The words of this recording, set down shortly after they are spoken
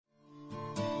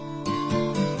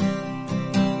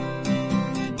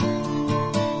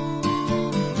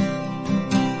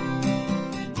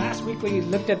week we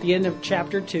looked at the end of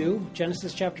chapter 2,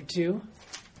 Genesis chapter 2,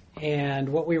 and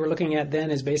what we were looking at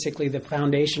then is basically the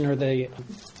foundation or the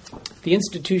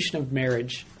institution of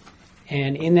marriage.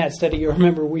 And in that study, you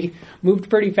remember, we moved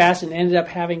pretty fast and ended up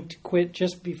having to quit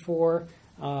just before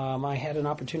I had an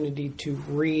opportunity to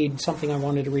read something I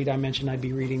wanted to read. I mentioned I'd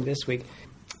be reading this week.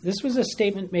 This was a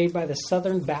statement made by the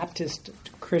Southern Baptist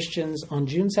Christians on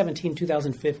June 17,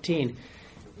 2015.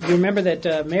 You remember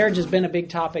that marriage has been a big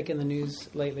topic in the news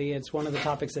lately. It's one of the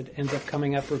topics that ends up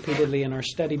coming up repeatedly in our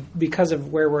study because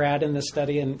of where we're at in the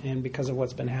study and because of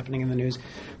what's been happening in the news.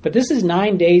 But this is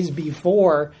 9 days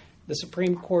before the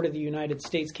Supreme Court of the United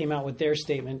States came out with their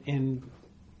statement in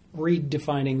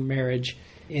redefining marriage.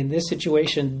 In this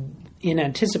situation, in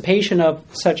anticipation of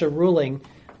such a ruling,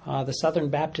 the Southern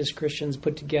Baptist Christians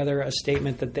put together a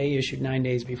statement that they issued 9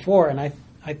 days before, and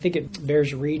I think it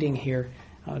bears reading here.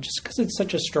 Just because it's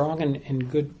such a strong and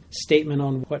good statement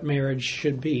on what marriage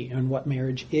should be and what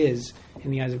marriage is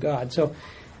in the eyes of God. So,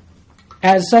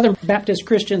 as Southern Baptist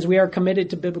Christians, we are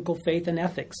committed to biblical faith and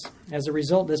ethics. As a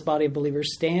result, this body of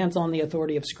believers stands on the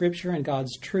authority of Scripture and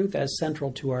God's truth as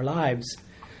central to our lives.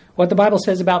 What the Bible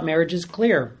says about marriage is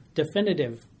clear,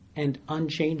 definitive, and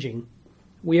unchanging.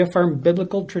 We affirm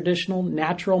biblical, traditional,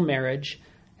 natural marriage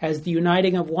as the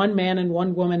uniting of one man and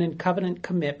one woman in covenant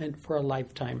commitment for a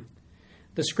lifetime.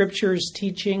 The Scripture's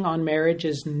teaching on marriage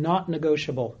is not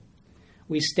negotiable.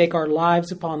 We stake our lives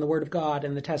upon the Word of God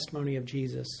and the testimony of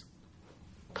Jesus.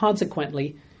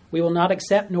 Consequently, we will not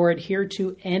accept nor adhere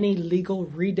to any legal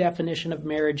redefinition of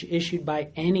marriage issued by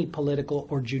any political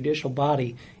or judicial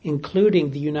body,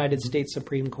 including the United States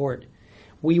Supreme Court.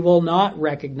 We will not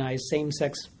recognize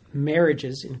same-sex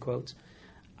marriages, in quotes.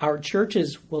 Our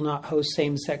churches will not host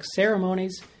same-sex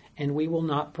ceremonies, and we will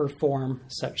not perform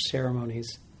such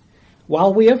ceremonies.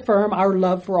 While we affirm our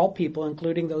love for all people,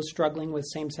 including those struggling with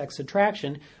same-sex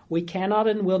attraction, we cannot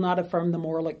and will not affirm the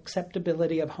moral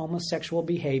acceptability of homosexual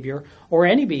behavior or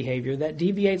any behavior that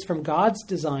deviates from God's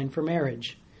design for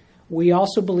marriage. We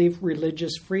also believe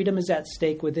religious freedom is at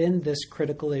stake within this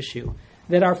critical issue,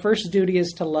 that our first duty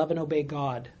is to love and obey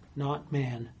God, not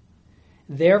man.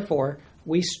 Therefore,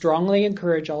 we strongly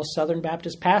encourage all Southern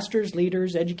Baptist pastors,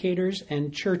 leaders, educators,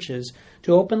 and churches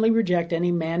to openly reject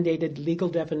any mandated legal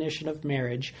definition of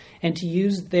marriage and to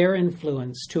use their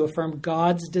influence to affirm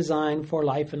God's design for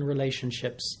life and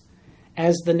relationships.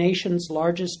 As the nation's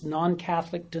largest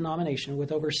non-Catholic denomination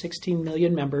with over 16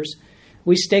 million members,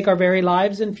 we stake our very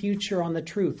lives and future on the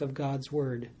truth of God's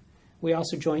Word. We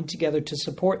also join together to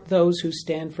support those who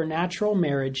stand for natural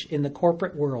marriage in the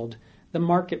corporate world, the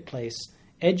marketplace,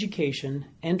 education,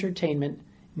 entertainment,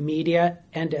 media,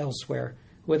 and elsewhere,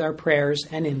 with our prayers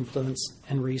and influence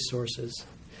and resources.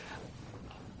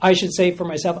 I should say for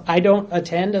myself, I don't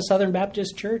attend a Southern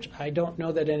Baptist church. I don't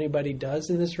know that anybody does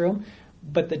in this room,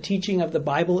 but the teaching of the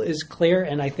Bible is clear,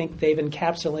 and I think they've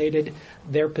encapsulated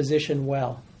their position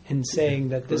well in saying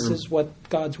that this is what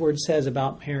God's Word says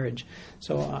about marriage.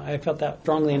 So I felt that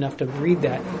strongly enough to read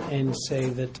that and say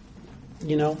that,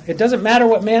 you know, it doesn't matter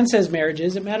what man says marriage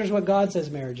is, it matters what God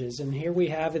says marriage is. And here we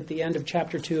have at the end of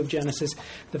chapter 2 of Genesis,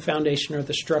 the foundation or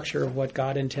the structure of what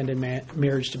God intended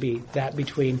marriage to be, that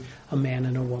between a man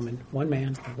and a woman. One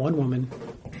man, one woman,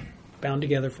 bound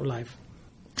together for life.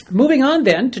 Moving on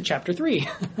then to chapter 3.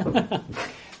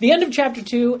 The end of chapter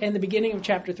 2 and the beginning of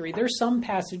chapter 3, there's some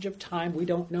passage of time. We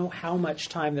don't know how much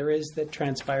time there is that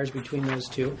transpires between those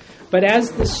two. But as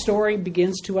the story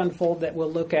begins to unfold that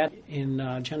we'll look at in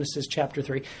Genesis chapter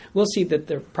 3, we'll see that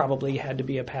there probably had to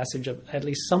be a passage of at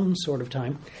least some sort of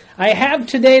time. I have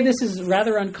today, this is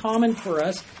rather uncommon for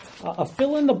us, a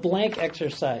fill-in-the-blank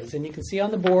exercise. And you can see on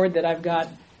the board that I've got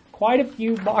quite a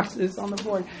few boxes on the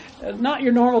board. Not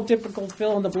your normal typical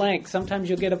fill-in-the-blank. Sometimes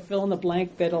you'll get a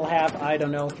fill-in-the-blank that'll have,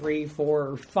 3, 4,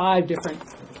 or 5 different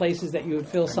places that you would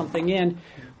fill something in.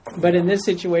 But in this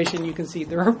situation, you can see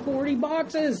there are 40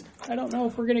 boxes. I don't know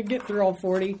if we're going to get through all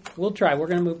 40. We'll try. We're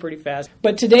going to move pretty fast.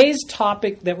 But today's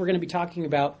topic that we're going to be talking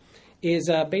about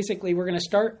is basically we're going to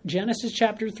start Genesis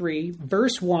chapter 3,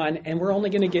 verse 1, and we're only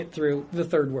going to get through the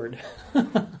third word.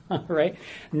 All right?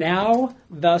 Now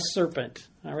the serpent.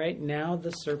 All right? Now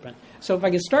the serpent. So if I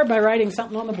could start by writing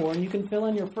something on the board, and you can fill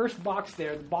in your first box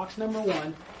there, box number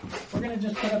 1. We're going to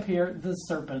just put up here the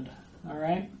serpent. All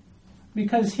right?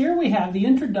 Because here we have the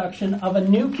introduction of a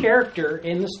new character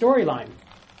in the storyline.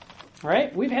 All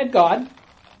right? We've had God,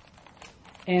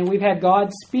 and we've had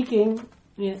God speaking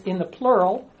in the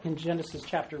plural in Genesis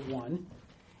chapter 1.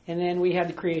 And then we had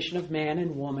the creation of man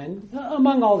and woman,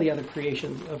 among all the other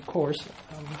creations, of course.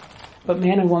 But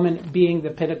man and woman being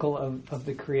the pinnacle of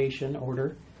the creation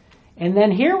order. And then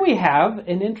here we have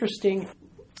an interesting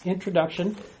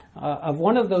introduction of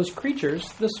one of those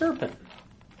creatures, the serpent.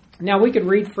 Now, we could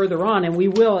read further on, and we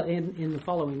will in the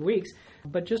following weeks,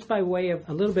 but just by way of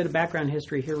a little bit of background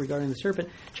history here regarding the serpent.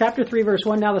 Chapter 3, verse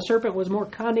 1, now the serpent was more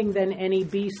cunning than any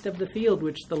beast of the field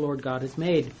which the Lord God has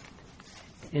made.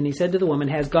 And he said to the woman,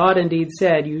 has God indeed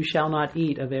said, you shall not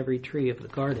eat of every tree of the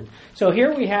garden? So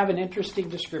here we have an interesting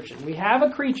description. We have a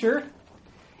creature,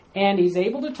 and he's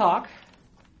able to talk,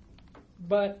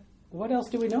 but what else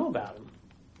do we know about him?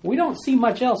 We don't see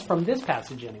much else from this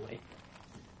passage anyway.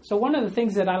 So one of the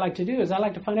things that I like to do is I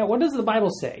like to find out, what does the Bible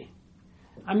say?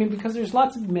 I mean, because there's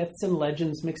lots of myths and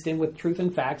legends mixed in with truth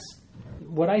and facts.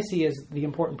 What I see as the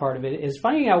important part of it is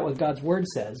finding out what God's Word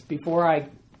says before I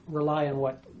rely on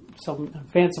what some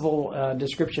fanciful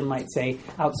description might say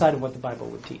outside of what the Bible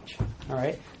would teach. All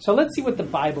right? So let's see what the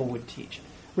Bible would teach.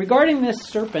 Regarding this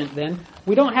serpent, then,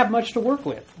 we don't have much to work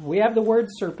with. We have the word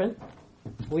serpent.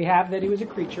 We have that he was a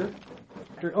creature.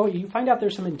 Oh, you find out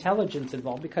there's some intelligence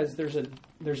involved because there's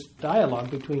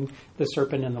dialogue between the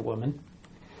serpent and the woman.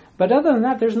 But other than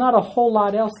that, there's not a whole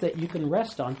lot else that you can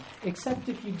rest on, except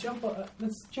if you jump up,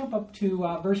 let's jump up to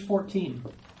verse 14.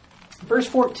 Verse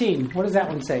 14, what does that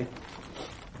one say?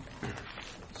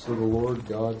 So the Lord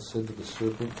God said to the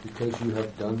serpent, because you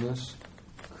have done this,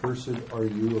 cursed are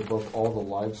you above all the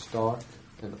livestock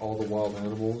and all the wild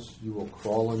animals. You will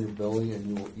crawl on your belly and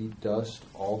you will eat dust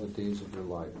all the days of your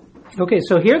life. Okay,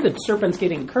 so here the serpent's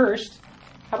getting cursed.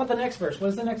 How about the next verse? What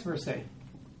does the next verse say?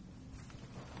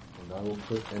 And I will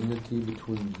put enmity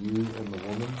between you and the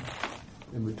woman,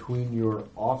 and between your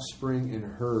offspring and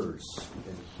hers,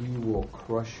 and he will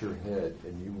crush your head,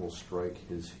 and you will strike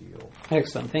his heel.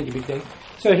 Excellent. Thank you, Big Dave.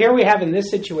 So here we have in this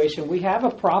situation, we have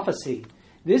a prophecy.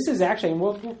 This is actually,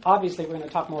 and obviously we're going to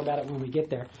talk more about it when we get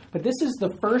there, but this is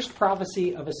the first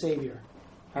prophecy of a Savior.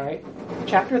 All right?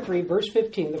 Chapter 3, verse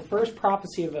 15, the first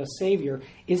prophecy of a Savior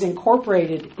is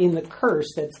incorporated in the curse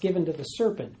that's given to the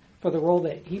serpent for the role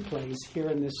that he plays here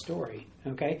in this story.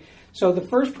 Okay? So the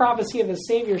first prophecy of a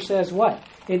Savior says what?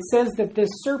 It says that this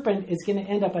serpent is going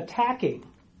to end up attacking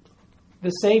the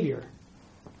Savior.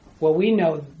 Well, we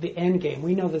know the end game.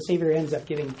 We know the Savior ends up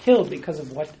getting killed because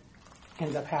of what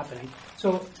ends up happening.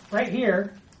 So right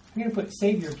here, I'm going to put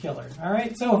Savior Killer. All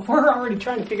right? So if we're already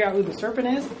trying to figure out who the serpent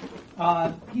is,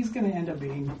 he's going to end up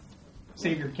being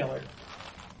Savior Killer.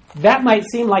 That might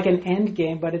seem like an end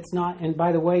game, but it's not. And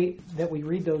by the way that we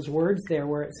read those words there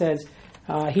where it says,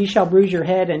 he shall bruise your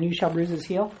head and you shall bruise his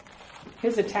heel.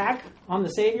 His attack on the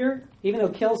Savior, even though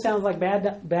kill sounds like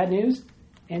bad news,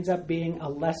 ends up being a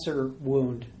lesser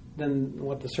wound than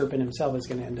what the serpent himself is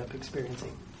going to end up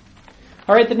experiencing.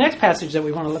 All right, the next passage that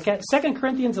we want to look at, 2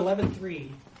 Corinthians 11:3.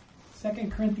 2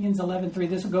 Corinthians 11:3.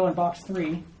 This will go in box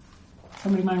 3.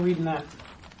 Somebody mind reading that?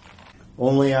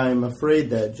 Only I am afraid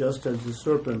that just as the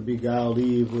serpent beguiled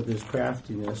Eve with his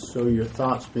craftiness, so your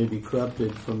thoughts may be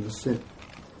corrupted from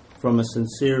a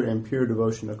sincere and pure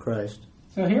devotion to Christ.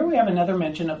 So here we have another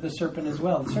mention of the serpent as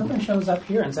well. The serpent shows up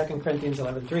here in 2 Corinthians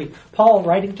 11:3. Paul,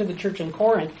 writing to the church in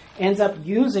Corinth, ends up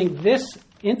using this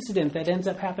incident that ends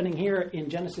up happening here in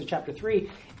Genesis chapter 3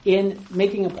 in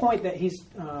making a point that he's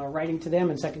writing to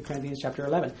them in 2 Corinthians chapter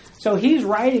 11. So he's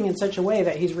writing in such a way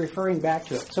that he's referring back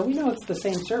to it. So we know it's the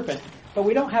same serpent, but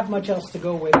we don't have much else to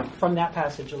go with from that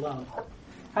passage alone.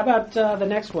 How about the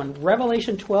next one?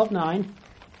 Revelation 12:9,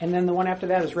 and then the one after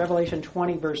that is Revelation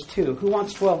 20, verse 2. Who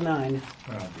wants 12:9?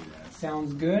 I'll do that.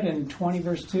 Sounds good. And 20,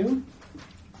 verse 2?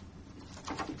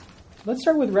 Let's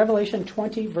start with Revelation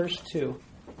 20, verse 2.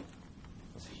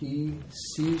 He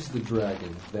sees the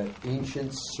dragon, that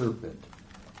ancient serpent,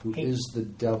 who is the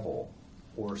devil,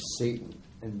 or Satan,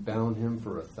 and bound him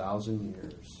for 1,000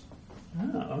 years.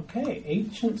 Oh, okay.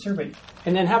 Ancient serpent.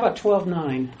 And then how about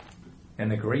 12:9? And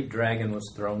the great dragon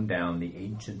was thrown down, the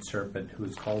ancient serpent, who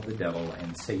is called the devil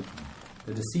and Satan,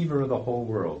 the deceiver of the whole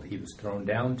world. He was thrown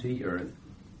down to the earth,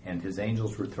 and his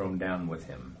angels were thrown down with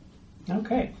him.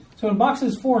 Okay. So in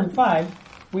boxes 4 and 5,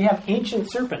 we have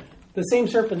ancient serpent. The same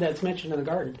serpent that's mentioned in the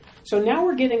garden. So now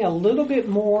we're getting a little bit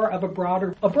more of a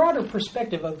broader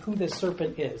perspective of who this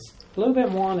serpent is. A little bit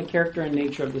more on the character and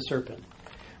nature of the serpent.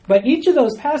 But each of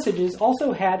those passages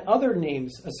also had other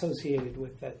names associated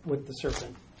with the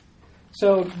serpent.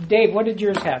 So, Dave, what did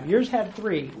yours have? Yours had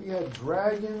 3. We had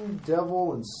dragon,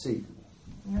 devil, and Satan.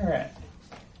 All right.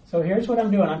 So here's what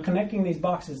I'm doing. I'm connecting these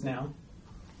boxes now.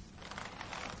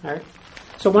 All right.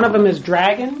 So one of them is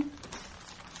dragon.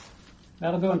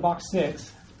 That'll go in box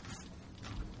 6.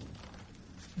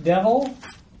 Devil,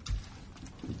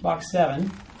 box 7.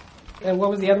 And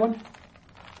what was the other one?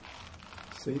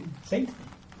 Satan. Satan.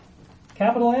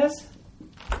 Capital S?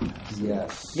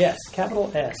 Yes. Yes,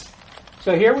 capital S.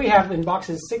 So here we have in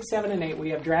boxes 6, 7, and 8, we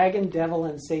have dragon, devil,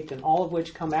 and Satan, all of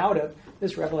which come out of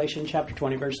this Revelation chapter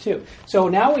 20, verse 2. So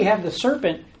now we have the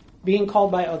serpent being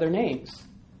called by other names.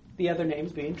 The other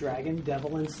names being dragon,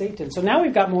 devil, and Satan. So now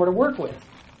we've got more to work with.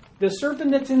 The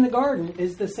serpent that's in the garden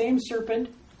is the same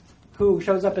serpent who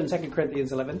shows up in 2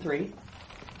 Corinthians 11:3.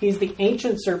 He's the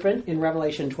ancient serpent in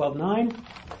Revelation 12:9.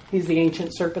 He's the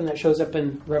ancient serpent that shows up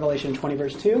in Revelation 20,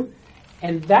 verse 2.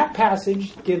 And that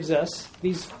passage gives us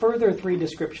these further 3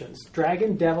 descriptions: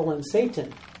 dragon, devil, and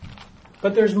Satan.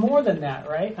 But there's more than that,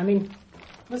 right? I mean,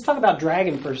 let's talk about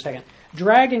dragon for a second.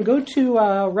 Dragon, go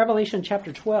to Revelation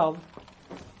chapter 12,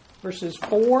 verses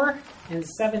 4 and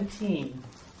 17.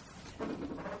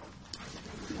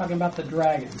 Talking about the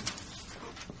dragon.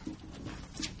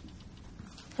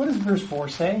 What does verse 4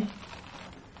 say?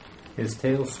 His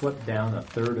tail swept down a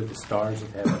third of the stars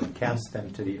of heaven and cast them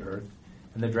to the earth.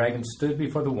 And the dragon stood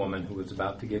before the woman who was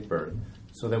about to give birth,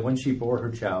 so that when she bore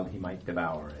her child, he might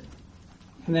devour it.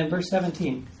 And then verse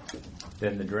 17.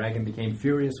 Then the dragon became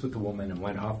furious with the woman and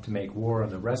went off to make war on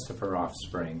the rest of her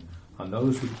offspring, on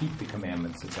those who keep the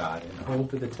commandments of God and hold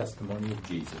to the testimony of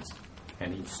Jesus.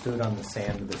 And he stood on the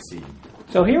sand of the sea.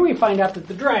 So here we find out that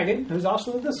the dragon, who's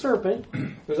also the serpent,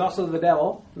 who's also the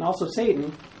devil, and also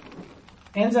Satan,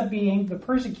 ends up being the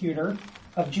persecutor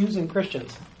of Jews and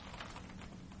Christians.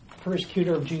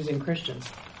 Persecutor of Jews and Christians.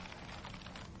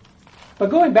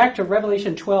 But going back to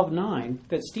Revelation 12:9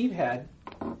 that Steve had,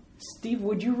 Steve,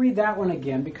 would you read that one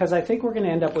again? Because I think we're going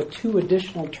to end up with 2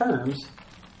 additional terms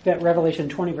that Revelation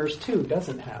 20 verse 2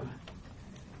 doesn't have.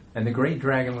 And the great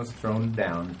dragon was thrown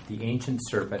down, the ancient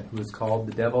serpent, who is called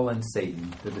the devil and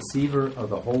Satan, the deceiver of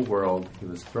the whole world. He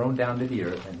was thrown down to the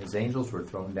earth, and his angels were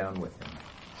thrown down with him.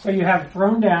 So you have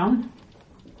thrown down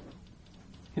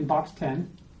in box 10.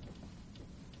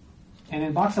 And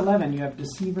in box 11, you have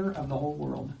deceiver of the whole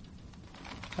world.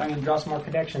 So I'm going to draw some more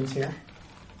connections here.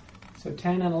 So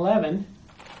 10 and 11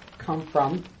 come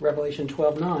from Revelation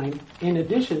 12:9, in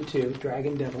addition to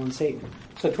dragon, devil, and Satan.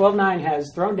 So 12:9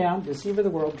 has thrown down, deceiver of the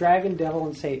world, dragon, devil,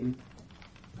 and Satan.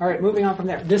 All right, moving on from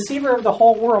there. Deceiver of the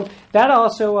whole world. That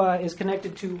also is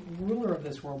connected to ruler of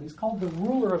this world. He's called the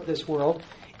ruler of this world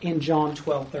in John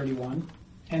 12:31.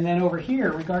 And then over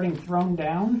here, regarding thrown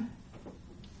down,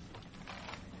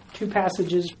 2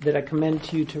 passages that I commend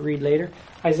to you to read later.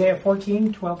 Isaiah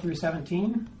 14:12 through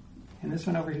 17. And this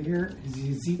one over here is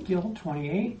Ezekiel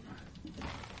 28,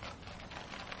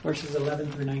 verses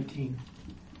 11 through 19.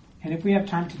 And if we have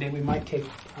time today, we might take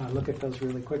a look at those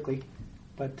really quickly.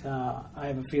 But I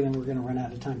have a feeling we're going to run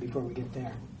out of time before we get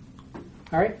there.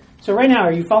 All right. So right now,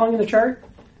 are you following the chart?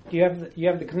 Do you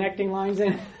have the connecting lines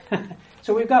in?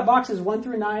 So we've got boxes 1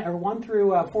 through 9 or 1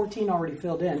 through 14 already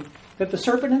filled in. That the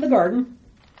serpent in the garden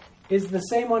is the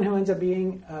same one who ends up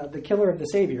being the killer of the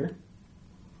Savior.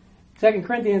 2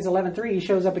 Corinthians 11:3, he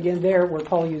shows up again there where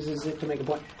Paul uses it to make a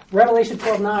point. Revelation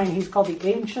 12:9, he's called the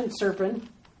ancient serpent,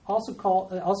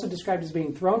 also described as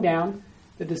being thrown down,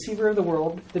 the deceiver of the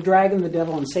world, the dragon, the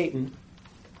devil, and Satan.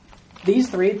 These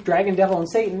 3, dragon, devil, and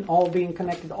Satan, all being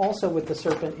connected also with the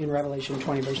serpent in Revelation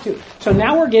 20, verse 2. So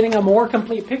now we're getting a more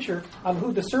complete picture of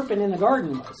who the serpent in the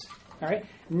garden was. All right.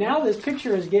 Now this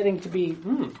picture is getting to be,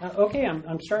 okay,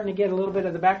 I'm starting to get a little bit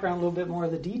of the background, a little bit more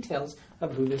of the details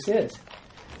of who this is.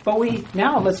 But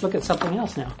now let's look at something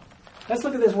else now. Let's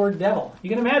look at this word devil. You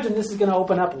can imagine this is going to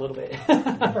open up a little bit.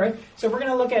 Right? So we're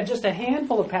going to look at just a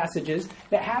handful of passages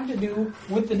that have to do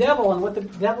with the devil and what the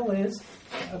devil is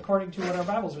according to what our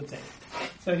Bibles would say.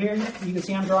 So here you can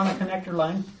see I'm drawing a connector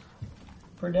line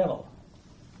for devil.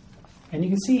 And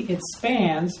you can see it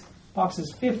spans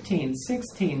boxes 15,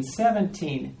 16,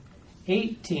 17,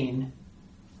 18.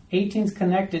 18 is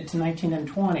connected to 19 and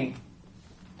 20.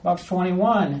 Box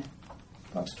 21,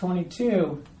 box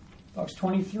 22, box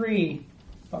 23,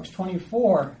 box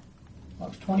 24,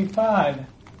 box 25,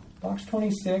 box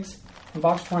 26, and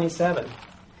box 27.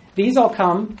 These all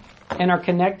come and are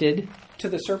connected to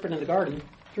the serpent in the garden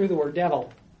through the word devil.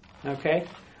 Okay?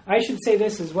 I should say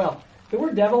this as well. The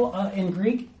word devil in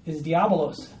Greek is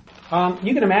diabolos.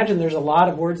 You can imagine there's a lot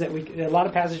of words a lot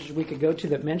of passages we could go to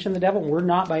that mention the devil. We're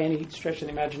not by any stretch of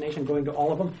the imagination going to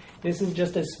all of them. This is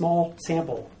just a small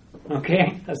sample.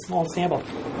 Okay? A small sample.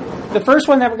 The first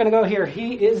one that we're going to go here,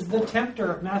 he is the tempter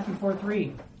of Matthew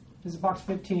 4:3. This is box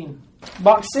 15.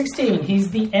 Box 16, he's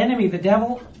the enemy. The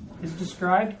devil is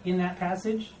described in that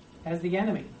passage as the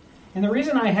enemy. And the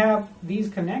reason I have these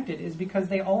connected is because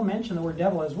they all mention the word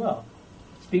devil as well.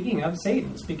 Speaking of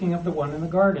Satan, speaking of the one in the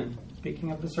garden,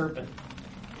 speaking of the serpent.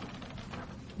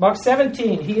 Box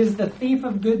 17, he is the thief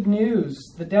of good news.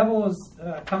 The devil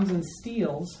comes and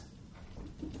steals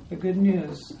the good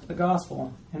news, the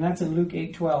gospel. And that's in Luke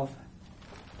 8:12.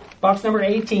 Box number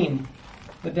 18.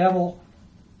 The devil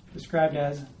described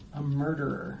as a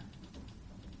murderer.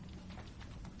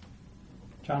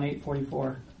 John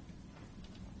 8:44.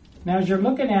 Now, as you're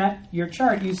looking at your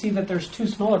chart, you see that there's two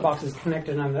smaller boxes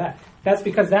connected under that. That's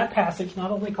because that passage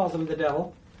not only calls him the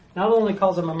devil, not only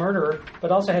calls him a murderer,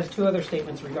 but also has two other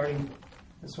statements regarding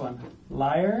this one.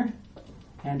 Liar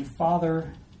and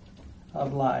father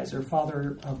of lies, or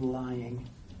father of lying.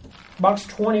 Box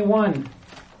 21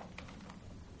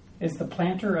 is the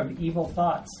planter of evil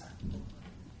thoughts.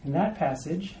 In that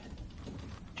passage,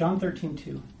 John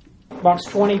 13:2. Box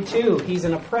 22, he's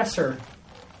an oppressor.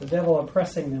 The devil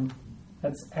oppressing them.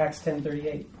 That's Acts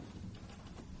 10:38.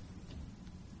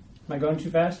 Am I going too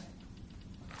fast?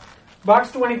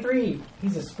 Box 23,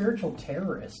 he's a spiritual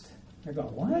terrorist. They're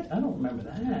going, what? I don't remember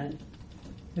that.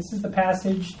 This is the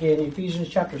passage in Ephesians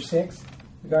chapter 6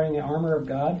 regarding the armor of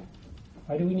God.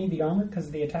 Why do we need the armor? Because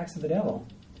of the attacks of the devil.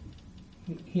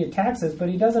 He attacks us, but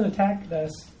he doesn't attack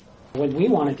us when we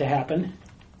want it to happen.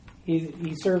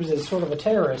 He serves as sort of a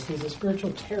terrorist. He's a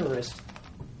spiritual terrorist.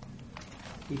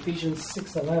 Ephesians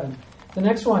 6:11. The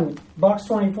next one, box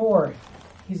 24,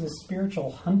 he's a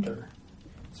spiritual hunter.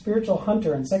 Spiritual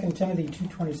hunter in 2 Timothy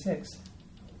 2:26.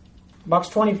 Box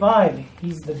 25,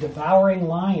 he's the devouring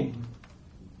lion.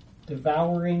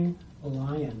 Devouring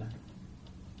lion.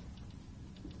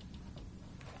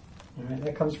 All right,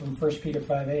 that comes from 1 Peter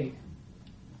 5:8.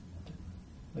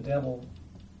 The devil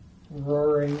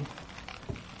roaring,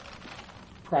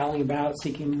 prowling about,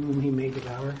 seeking whom he may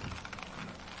devour.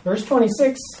 Verse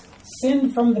 26, sin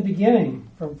from the beginning,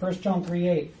 from 1 John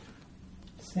 3:8.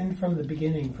 Sin from the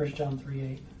beginning, 1 John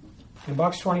 3:8. In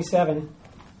box 27,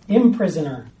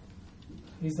 imprisoner.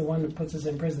 He's the one that puts us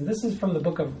in prison. This is from the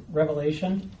book of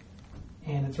Revelation,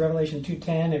 and it's Revelation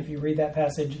 2:10. If you read that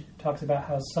passage, it talks about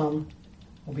how some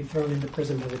will be thrown into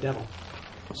prison by the devil.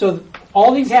 So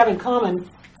all these have in common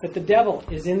that the devil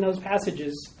is in those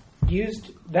passages,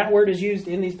 that word is used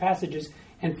in these passages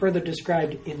and further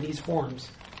described in these forms.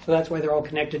 So that's why they're all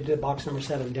connected to box number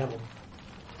 7, devil.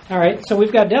 All right, so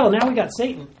we've got devil. Now we've got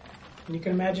Satan. And you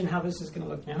can imagine how this is going to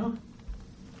look now.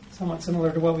 Somewhat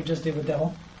similar to what we just did with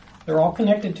devil. They're all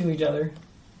connected to each other,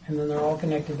 and then they're all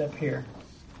connected up here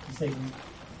to Satan.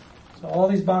 So all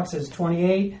these boxes,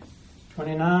 28,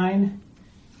 29,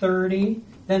 30.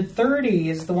 Then 30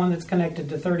 is the one that's connected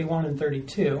to 31 and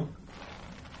 32.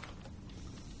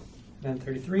 Then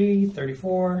 33,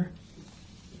 34,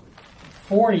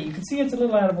 40. You can see it's a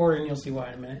little out of order, and you'll see why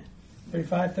in a minute.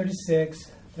 35,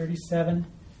 36, 37,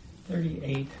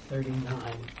 38, 39.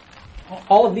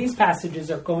 All of these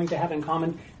passages are going to have in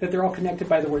common that they're all connected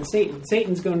by the word Satan.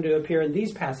 Satan's going to appear in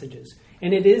these passages.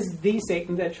 And it is the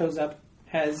Satan that shows up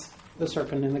as the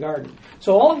serpent in the garden.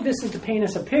 So all of this is to paint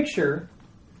us a picture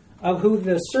of who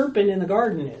the serpent in the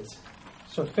garden is.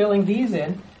 So filling these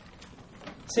in,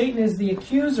 Satan is the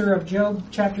accuser of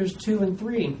Job chapters 2 and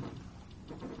 3.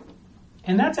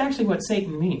 And that's actually what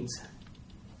Satan means.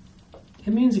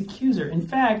 It means accuser. In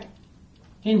fact,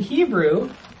 in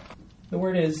Hebrew, the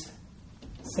word is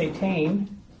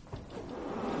Satan.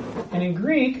 And in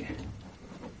Greek,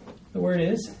 the word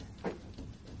is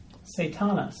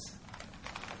Satanas.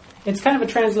 It's kind of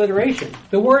a transliteration.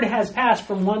 The word has passed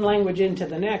from one language into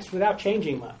the next without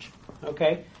changing much.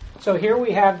 Okay? So here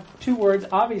we have two words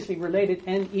obviously related,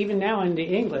 and even now into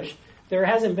English, there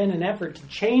hasn't been an effort to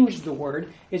change the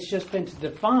word. It's just been to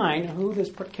define who this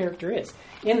character is.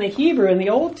 In the Hebrew, in the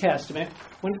Old Testament,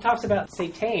 when it talks about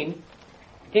Satan,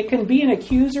 it can be an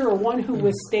accuser or one who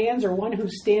withstands or one who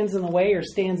stands in the way or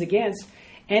stands against.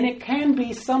 And it can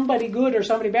be somebody good or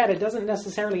somebody bad. It doesn't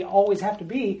necessarily always have to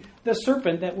be the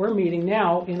serpent that we're meeting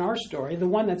now in our story, the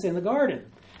one that's in the garden.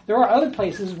 There are other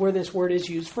places where this word is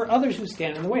used for others who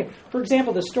stand in the way. For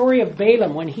example, the story of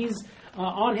Balaam when he's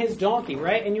on his donkey,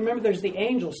 right? And you remember there's the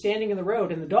angel standing in the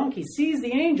road, and the donkey sees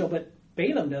the angel, but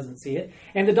Balaam doesn't see it.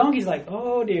 And the donkey's like,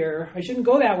 oh dear, I shouldn't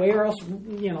go that way or else,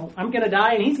 I'm going to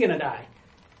die and he's going to die.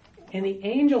 And the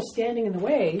angel standing in the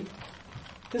way,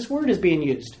 this word is being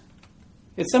used.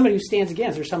 It's somebody who stands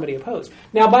against or somebody opposed.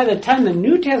 Now, by the time the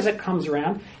New Testament comes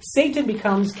around, Satan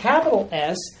becomes capital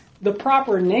S, the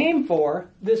proper name for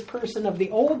this person of the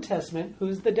Old Testament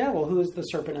who's the devil, who is the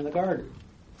serpent in the garden.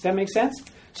 Does that make sense?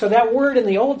 So that word in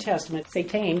the Old Testament,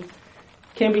 Satan,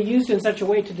 can be used in such a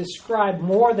way to describe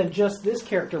more than just this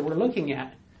character we're looking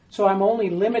at. So I'm only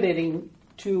limiting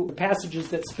to passages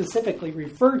that specifically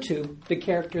refer to the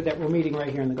character that we're meeting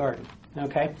right here in the garden.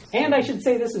 Okay? And I should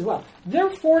say this as well. There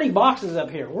are 40 boxes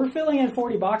up here. We're filling in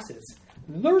 40 boxes.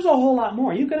 There's a whole lot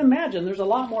more. You can imagine there's a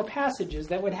lot more passages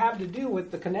that would have to do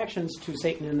with the connections to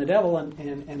Satan and the devil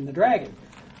and the dragon.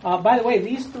 By the way,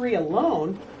 these three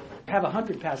alone have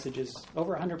 100 passages,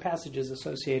 over 100 passages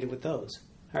associated with those.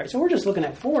 All right, so we're just looking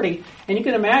at 40, and you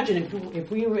can imagine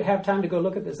if we have time to go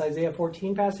look at this Isaiah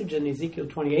 14 passage and Ezekiel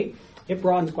 28, it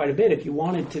broadens quite a bit if you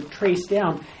wanted to trace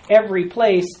down every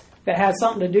place that has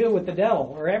something to do with the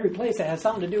devil, or every place that has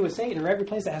something to do with Satan, or every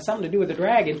place that has something to do with the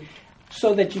dragon,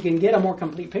 so that you can get a more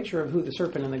complete picture of who the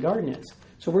serpent in the garden is.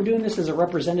 So we're doing this as a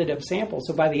representative sample,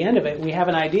 so by the end of it, we have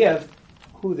an idea of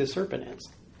who the serpent is.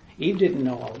 Eve didn't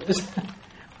know all of this.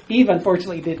 Eve,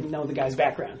 unfortunately, didn't know the guy's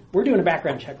background. We're doing a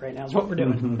background check right now is what we're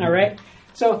doing. All right?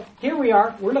 So here we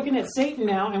are. We're looking at Satan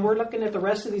now, and we're looking at the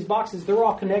rest of these boxes. They're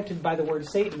all connected by the word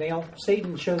Satan.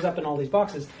 Satan shows up in all these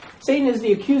boxes. Satan is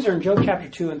the accuser in Job chapter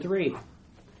 2 and 3.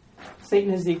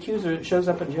 Satan is the accuser. It shows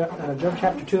up in Job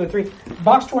chapter 2 and 3.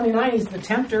 Box 29 is the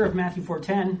tempter of Matthew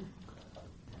 4:10.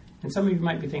 And some of you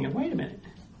might be thinking, wait a minute.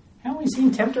 Haven't we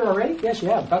seen tempter already? Yes, you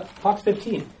have. Box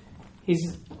 15.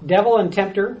 He's devil and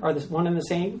tempter are one and the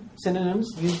same synonyms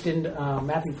used in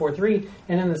Matthew 4:3,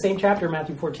 and in the same chapter,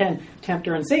 Matthew 4:10,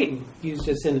 tempter and Satan used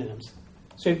as synonyms.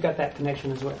 So you've got that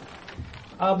connection as well.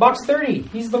 Box 30,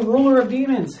 he's the ruler of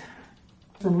demons,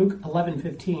 from Luke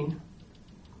 11:15.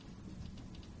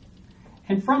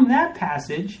 And from that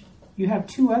passage, you have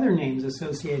two other names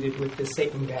associated with this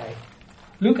Satan guy.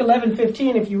 Luke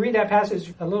 11:15, if you read that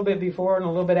passage a little bit before and a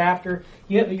little bit after,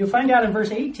 you'll find out in verse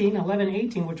 18,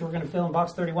 11:18, which we're going to fill in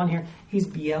box 31 here, he's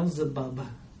Beelzebub.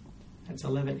 That's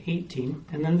 11:18.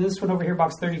 And then this one over here,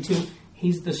 box 32,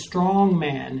 he's the strong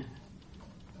man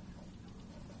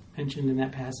mentioned in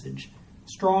that passage.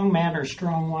 Strong man or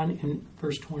strong one in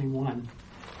verse 21.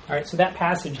 All right, so that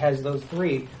passage has those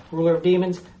three. Ruler of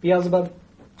demons, Beelzebub,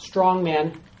 strong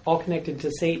man, all connected to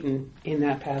Satan in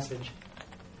that passage.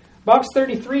 Box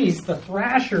 33 is the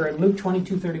thrasher in Luke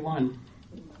 22:31.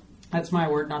 That's my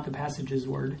word, not the passage's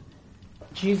word.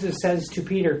 Jesus says to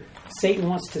Peter, Satan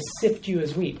wants to sift you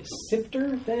as wheat.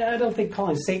 Sifter? I don't think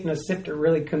calling Satan a sifter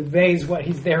really conveys what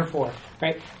he's there for.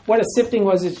 Right? What a sifting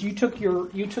was is you took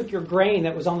your grain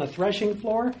that was on the threshing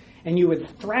floor and you would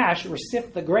thrash or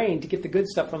sift the grain to get the good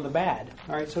stuff from the bad.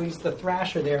 All right, so he's the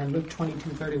thrasher there in Luke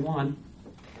 22:31.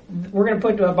 We're going to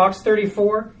put box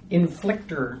 34,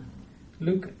 inflictor.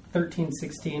 Luke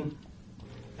 13:16.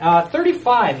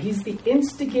 35, he's the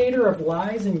instigator of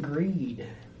lies and greed.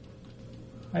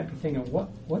 Might be thinking,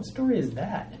 what story is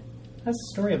that? That's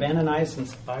the story of Ananias and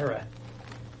Sapphira.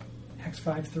 Acts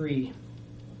 5:3,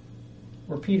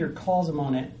 where Peter calls him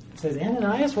on it. It says,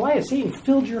 Ananias, why has Satan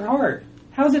filled your heart?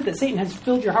 How is it that Satan has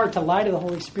filled your heart to lie to the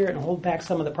Holy Spirit and hold back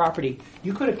some of the property?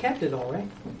 You could have kept it all, right?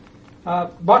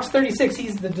 Box 36,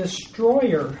 he's the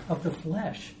destroyer of the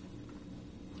flesh.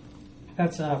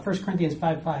 That's 1 Corinthians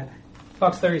 5:5.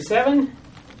 Box 37,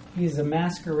 he's a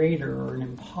masquerader or an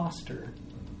imposter.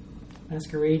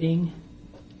 Masquerading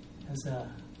as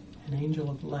an angel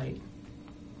of light.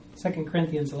 2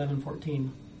 Corinthians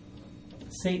 11:14.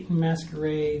 Satan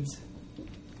masquerades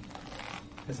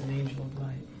as an angel of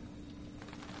light.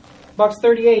 Box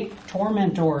 38,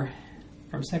 tormentor,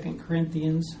 from 2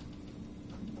 Corinthians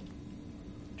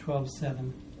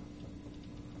 12:7.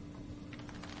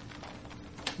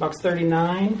 Box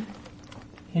 39,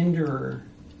 hinderer.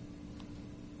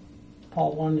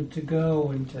 Paul wanted to go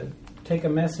and to take a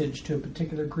message to a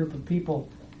particular group of people,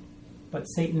 but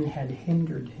Satan had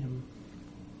hindered him.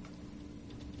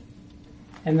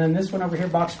 And then this one over here,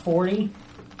 box 40,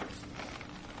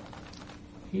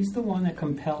 he's the one that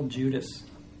compelled Judas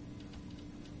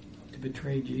to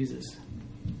betray Jesus.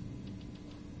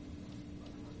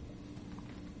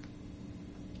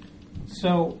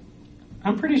 So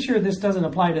I'm pretty sure this doesn't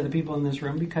apply to the people in this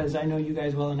room because I know you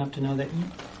guys well enough to know that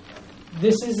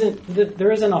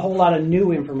there isn't a whole lot of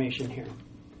new information here.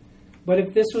 But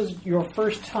if this was your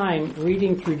first time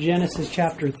reading through Genesis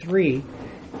chapter 3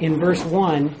 in verse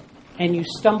 1 and you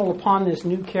stumble upon this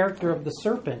new character of the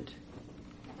serpent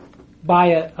by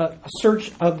a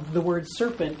search of the word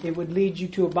serpent, it would lead you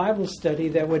to a Bible study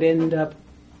that would end up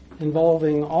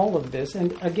involving all of this.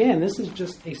 And again, this is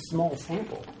just a small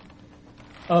sample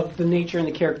of the nature and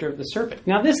the character of the serpent.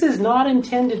 Now, this is not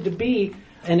intended to be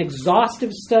an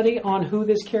exhaustive study on who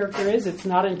this character is. It's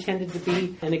not intended to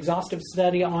be an exhaustive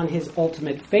study on his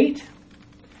ultimate fate.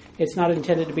 It's not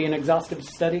intended to be an exhaustive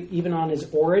study even on his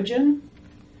origin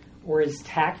or his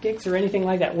tactics or anything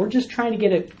like that. We're just trying to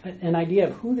get an idea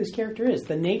of who this character is,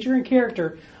 the nature and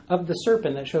character of the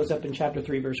serpent that shows up in chapter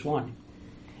 3, verse 1.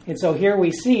 And so here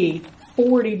we see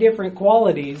 40 different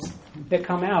qualities that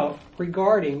come out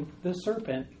regarding the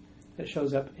serpent that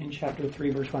shows up in chapter 3,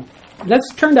 verse 1.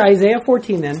 Let's turn to Isaiah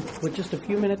 14 then, with just a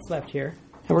few minutes left here.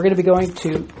 And we're going to be going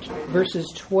to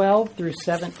verses 12 through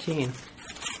 17.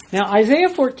 Now, Isaiah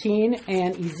 14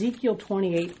 and Ezekiel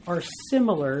 28 are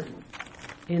similar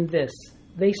in this.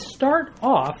 They start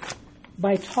off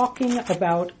by talking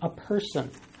about a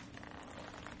person,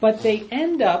 but they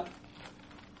end up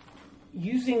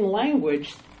using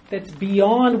language that's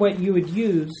beyond what you would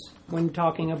use when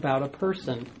talking about a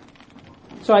person.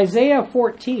 So Isaiah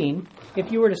 14,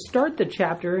 if you were to start the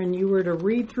chapter and you were to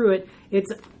read through it,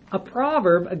 it's a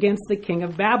proverb against the king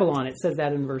of Babylon. It says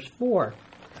that in verse 4.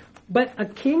 But a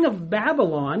king of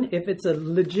Babylon, if it's a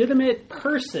legitimate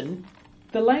person,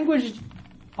 the language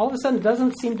all of a sudden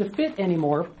doesn't seem to fit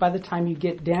anymore by the time you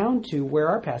get down to where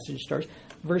our passage starts,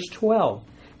 verse 12.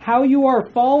 How you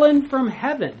are fallen from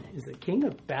heaven. Is the king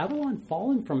of Babylon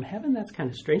fallen from heaven? That's kind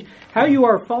of strange. How you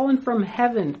are fallen from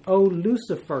heaven, O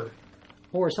Lucifer.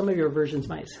 Or some of your versions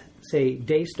might say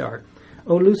Daystar.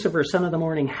 O Lucifer, son of the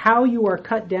morning, how you are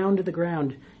cut down to the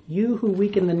ground, you who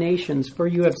weaken the nations, for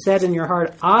you have said in your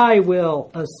heart, I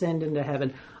will ascend into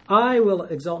heaven. I will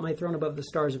exalt my throne above the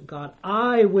stars of God.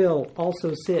 I will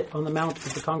also sit on the mount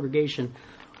of the congregation,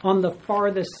 on the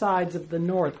farthest sides of the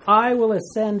north. I will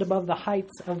ascend above the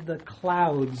heights of the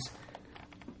clouds.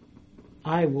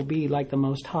 I will be like the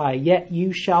Most High. Yet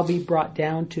you shall be brought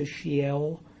down to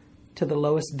Sheol, to the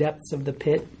lowest depths of the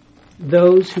pit.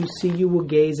 Those who see you will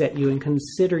gaze at you and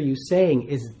consider you, saying,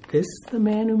 is this the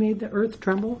man who made the earth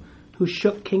tremble, who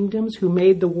shook kingdoms, who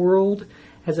made the world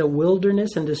as a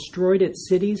wilderness and destroyed its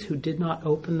cities, who did not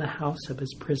open the house of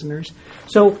his prisoners?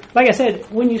 So, like I said,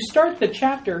 when you start the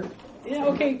chapter,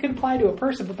 okay, it could apply to a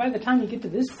person, but by the time you get to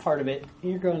this part of it,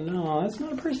 you're going, no, that's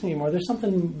not a person anymore. There's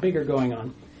something bigger going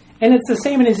on. And it's the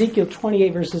same in Ezekiel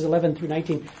 28, verses 11 through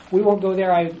 19. We won't go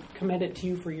there. I commend it to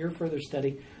you for your further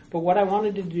study. But what I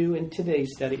wanted to do in today's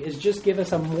study is just give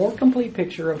us a more complete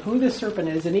picture of who this serpent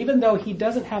is. And even though he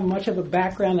doesn't have much of a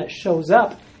background that shows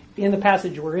up in the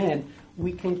passage we're in,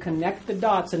 we can connect the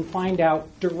dots and find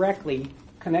out directly,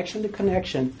 connection to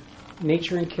connection,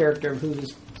 nature and character of who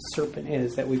this serpent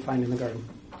is that we find in the garden.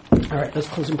 All right, let's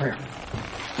close in prayer.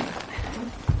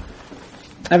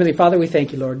 Heavenly Father, we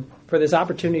thank you, Lord, for this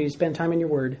opportunity to spend time in your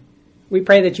word. We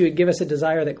pray that you would give us a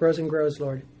desire that grows and grows,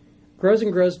 Lord. Grows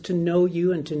and grows to know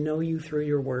you and to know you through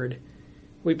your word.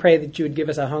 We pray that you would give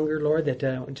us a hunger, Lord, that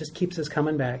just keeps us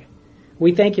coming back.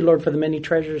 We thank you, Lord, for the many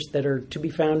treasures that are to be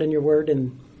found in your word.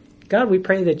 And God, we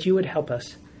pray that you would help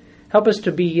us. Help us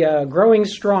to be growing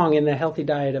strong in the healthy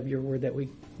diet of your word, that we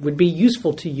would be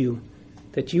useful to you,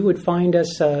 that you would find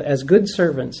us as good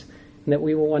servants, and that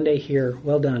we will one day hear,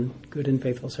 well done, good and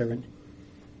faithful servant.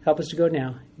 Help us to go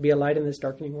now, be a light in this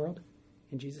darkening world.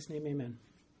 In Jesus' name, amen.